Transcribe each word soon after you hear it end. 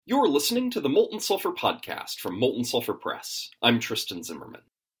You're listening to the Molten Sulfur Podcast from Molten Sulfur Press. I'm Tristan Zimmerman.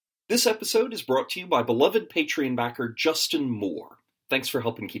 This episode is brought to you by beloved Patreon backer Justin Moore. Thanks for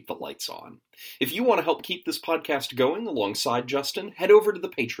helping keep the lights on. If you want to help keep this podcast going alongside Justin, head over to the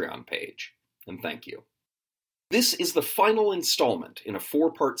Patreon page. And thank you. This is the final installment in a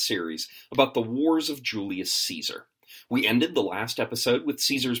 4-part series about the wars of Julius Caesar. We ended the last episode with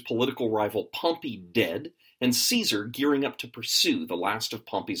Caesar's political rival Pompey dead, and Caesar gearing up to pursue the last of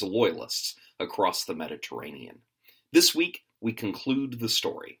Pompey's loyalists across the Mediterranean. This week, we conclude the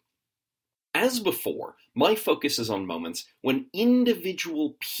story. As before, my focus is on moments when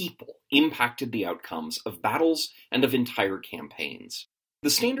individual people impacted the outcomes of battles and of entire campaigns. The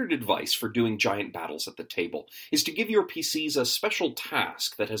standard advice for doing giant battles at the table is to give your PCs a special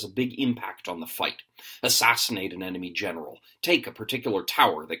task that has a big impact on the fight. Assassinate an enemy general, take a particular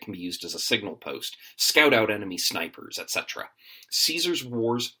tower that can be used as a signal post, scout out enemy snipers, etc. Caesar's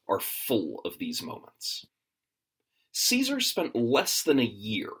wars are full of these moments. Caesar spent less than a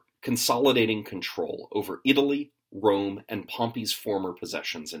year consolidating control over Italy, Rome, and Pompey's former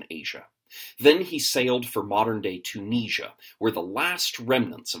possessions in Asia. Then he sailed for modern-day Tunisia, where the last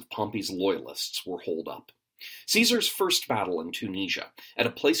remnants of Pompey's loyalists were holed up. Caesar's first battle in Tunisia, at a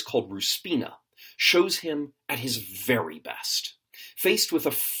place called Ruspina, shows him at his very best. Faced with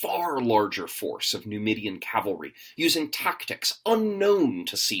a far larger force of Numidian cavalry, using tactics unknown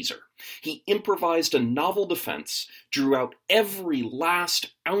to Caesar, he improvised a novel defense, drew out every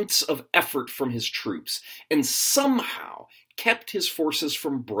last ounce of effort from his troops, and somehow kept his forces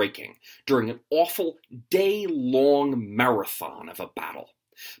from breaking during an awful day-long marathon of a battle.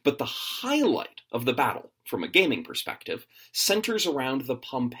 But the highlight of the battle, from a gaming perspective, centers around the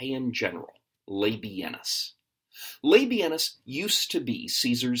Pompeian general, Labienus. Labienus used to be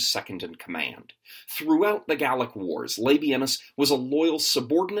Caesar's second-in-command. Throughout the Gallic Wars, Labienus was a loyal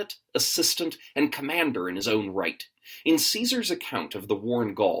subordinate, assistant, and commander in his own right. In Caesar's account of the war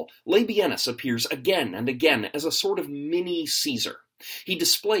in Gaul, Labienus appears again and again as a sort of mini-Caesar. He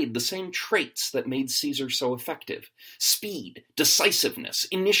displayed the same traits that made Caesar so effective: speed, decisiveness,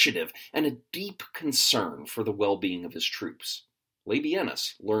 initiative, and a deep concern for the well-being of his troops.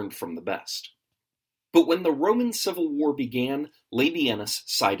 Labienus learned from the best. But when the Roman Civil War began, Labienus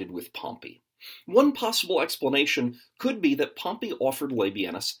sided with Pompey. One possible explanation could be that Pompey offered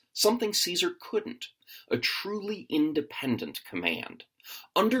Labienus something Caesar couldn't: a truly independent command.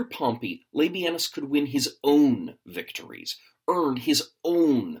 Under Pompey, Labienus could win his own victories, earn his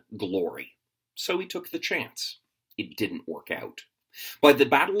own glory. So he took the chance. It didn't work out. By the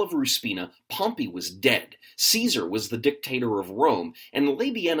Battle of Ruspina, Pompey was dead, Caesar was the dictator of Rome, and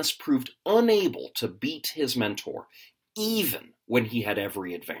Labienus proved unable to beat his mentor, even when he had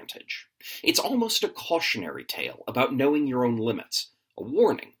every advantage. It's almost a cautionary tale about knowing your own limits, a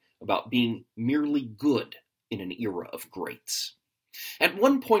warning about being merely good in an era of greats. At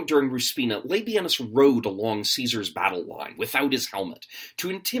one point during Ruspina, Labienus rode along Caesar's battle line without his helmet to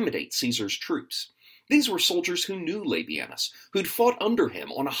intimidate Caesar's troops. These were soldiers who knew Labienus, who'd fought under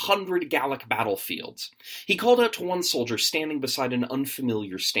him on 100 Gallic battlefields. He called out to one soldier standing beside an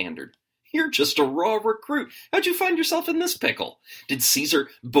unfamiliar standard. "You're just a raw recruit. How'd you find yourself in this pickle? Did Caesar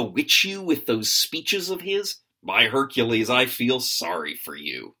bewitch you with those speeches of his? By Hercules, I feel sorry for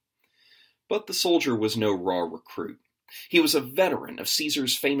you." But the soldier was no raw recruit. He was a veteran of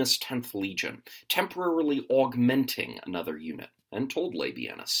Caesar's famous 10th Legion, temporarily augmenting another unit, and told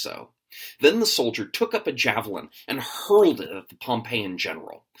Labienus so. Then the soldier took up a javelin and hurled it at the Pompeian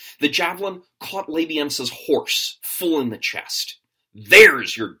general. The javelin caught Labienus's horse full in the chest.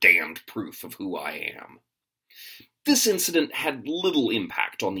 "There's your damned proof of who I am." This incident had little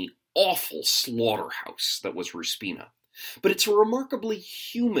impact on the awful slaughterhouse that was Ruspina. But it's a remarkably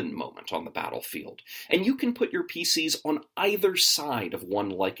human moment on the battlefield, and you can put your PCs on either side of one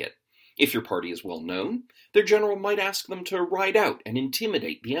like it. If your party is well known, their general might ask them to ride out and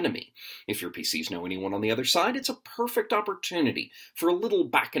intimidate the enemy. If your PCs know anyone on the other side, it's a perfect opportunity for a little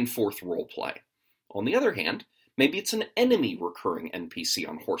back-and-forth roleplay. On the other hand, maybe it's an enemy recurring NPC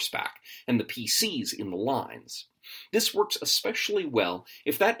on horseback, and the PCs in the lines. This works especially well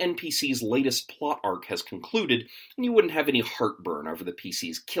if that NPC's latest plot arc has concluded, and you wouldn't have any heartburn over the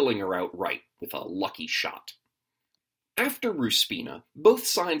PCs killing her outright with a lucky shot. After Ruspina, both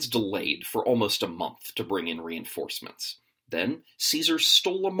sides delayed for almost a month to bring in reinforcements. Then, Caesar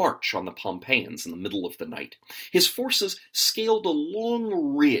stole a march on the Pompeians in the middle of the night. His forces scaled a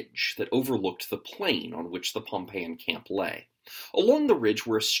long ridge that overlooked the plain on which the Pompeian camp lay. Along the ridge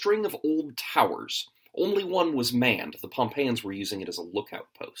were a string of old towers. Only one was manned. The Pompeians were using it as a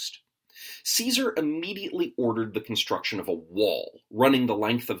lookout post. Caesar immediately ordered the construction of a wall running the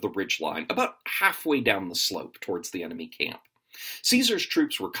length of the ridgeline about halfway down the slope towards the enemy camp. Caesar's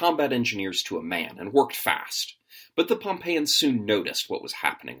troops were combat engineers to a man and worked fast. But the Pompeians soon noticed what was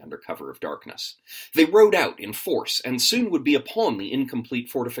happening under cover of darkness. They rode out in force and soon would be upon the incomplete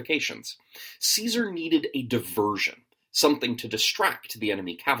fortifications. Caesar needed a diversion, something to distract the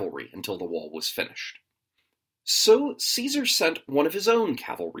enemy cavalry until the wall was finished. So Caesar sent one of his own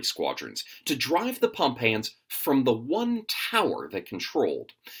cavalry squadrons to drive the Pompeians from the one tower they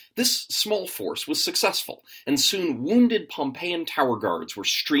controlled. This small force was successful, and soon wounded Pompeian tower guards were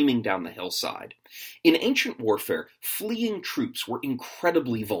streaming down the hillside. In ancient warfare, fleeing troops were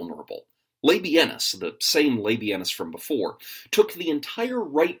incredibly vulnerable. Labienus, the same Labienus from before, took the entire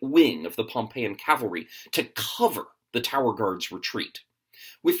right wing of the Pompeian cavalry to cover the tower guards' retreat.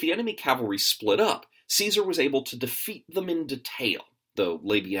 With the enemy cavalry split up, Caesar was able to defeat them in detail, though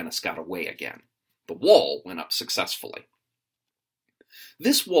Labienus got away again. The wall went up successfully.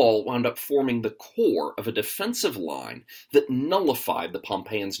 This wall wound up forming the core of a defensive line that nullified the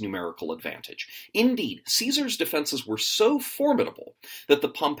Pompeians' numerical advantage. Indeed, Caesar's defenses were so formidable that the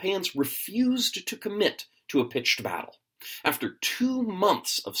Pompeians refused to commit to a pitched battle. After 2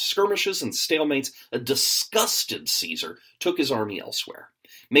 months of skirmishes and stalemates, a disgusted Caesar took his army elsewhere.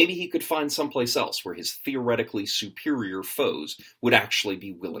 Maybe he could find someplace else where his theoretically superior foes would actually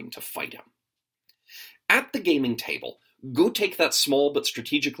be willing to fight him. At the gaming table, go take that small but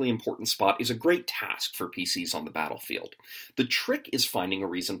strategically important spot is a great task for PCs on the battlefield. The trick is finding a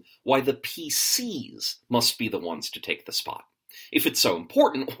reason why the PCs must be the ones to take the spot. If it's so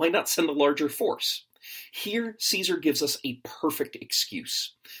important, why not send a larger force? Here, Caesar gives us a perfect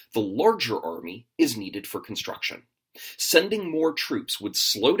excuse. The larger army is needed for construction. Sending more troops would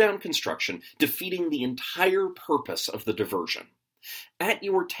slow down construction, defeating the entire purpose of the diversion. At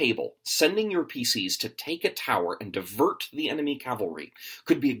your table, sending your PCs to take a tower and divert the enemy cavalry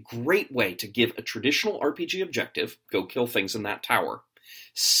could be a great way to give a traditional RPG objective, go kill things in that tower,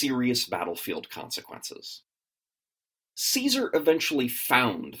 serious battlefield consequences. Caesar eventually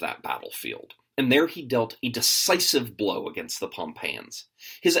found that battlefield, and there he dealt a decisive blow against the Pompeians.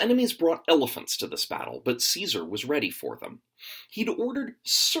 His enemies brought elephants to this battle, but Caesar was ready for them. He'd ordered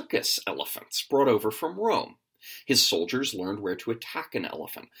circus elephants brought over from Rome. His soldiers learned where to attack an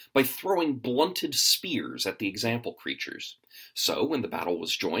elephant by throwing blunted spears at the example creatures. So, when the battle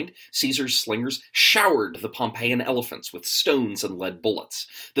was joined, Caesar's slingers showered the Pompeian elephants with stones and lead bullets.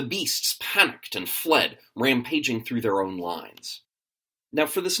 The beasts panicked and fled, rampaging through their own lines. Now,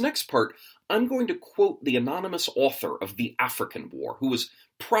 for this next part, I'm going to quote the anonymous author of the African War, who was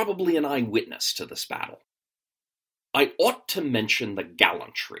probably an eyewitness to this battle. I ought to mention the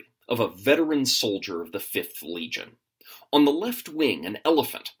gallantry of a veteran soldier of the 5th Legion. On the left wing, an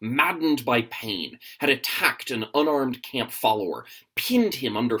elephant, maddened by pain, had attacked an unarmed camp follower, pinned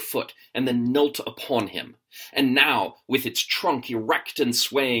him underfoot, and then knelt upon him. And now, with its trunk erect and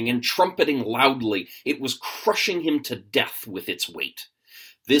swaying and trumpeting loudly, it was crushing him to death with its weight.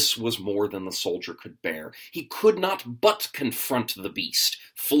 This was more than the soldier could bear. He could not but confront the beast,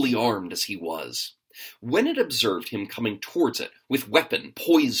 fully armed as he was. When it observed him coming towards it, with weapon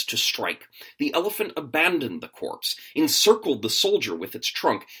poised to strike, the elephant abandoned the corpse, encircled the soldier with its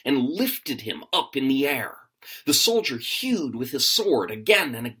trunk, and lifted him up in the air. The soldier hewed with his sword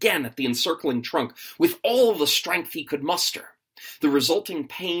again and again at the encircling trunk, with all the strength he could muster. The resulting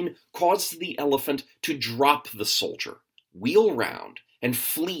pain caused the elephant to drop the soldier, wheel round, and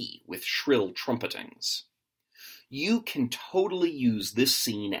flee with shrill trumpetings. You can totally use this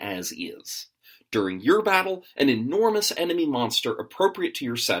scene as is. During your battle, an enormous enemy monster appropriate to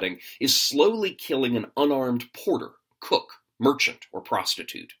your setting is slowly killing an unarmed porter, cook, merchant, or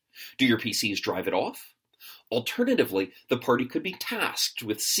prostitute. Do your PCs drive it off? Alternatively, the party could be tasked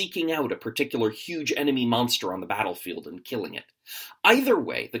with seeking out a particular huge enemy monster on the battlefield and killing it. Either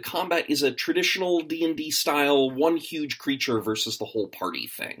way, the combat is a traditional D&D style one huge creature versus the whole party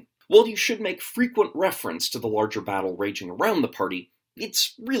thing. While you should make frequent reference to the larger battle raging around the party,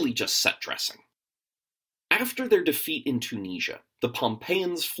 it's really just set dressing. After their defeat in Tunisia, the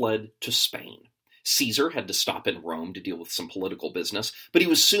Pompeians fled to Spain. Caesar had to stop in Rome to deal with some political business, but he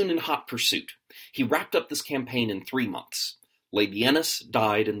was soon in hot pursuit. He wrapped up this campaign in 3 months. Labienus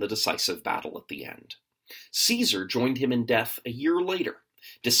died in the decisive battle at the end. Caesar joined him in death a year later,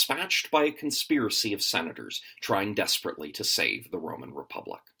 dispatched by a conspiracy of senators trying desperately to save the Roman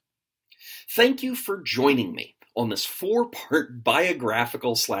Republic. Thank you for joining me on this 4-part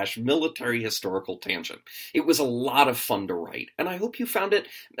biographical/military historical tangent. It was a lot of fun to write, and I hope you found it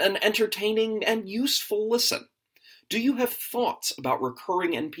an entertaining and useful listen. Do you have thoughts about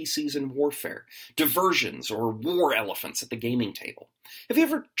recurring NPCs in Warfare, diversions, or war elephants at the gaming table? Have you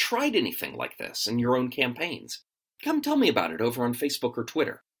ever tried anything like this in your own campaigns? Come tell me about it over on Facebook or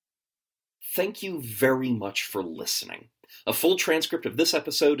Twitter. Thank you very much for listening. A full transcript of this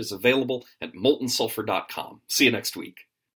episode is available at moltensulfur.com. See you next week.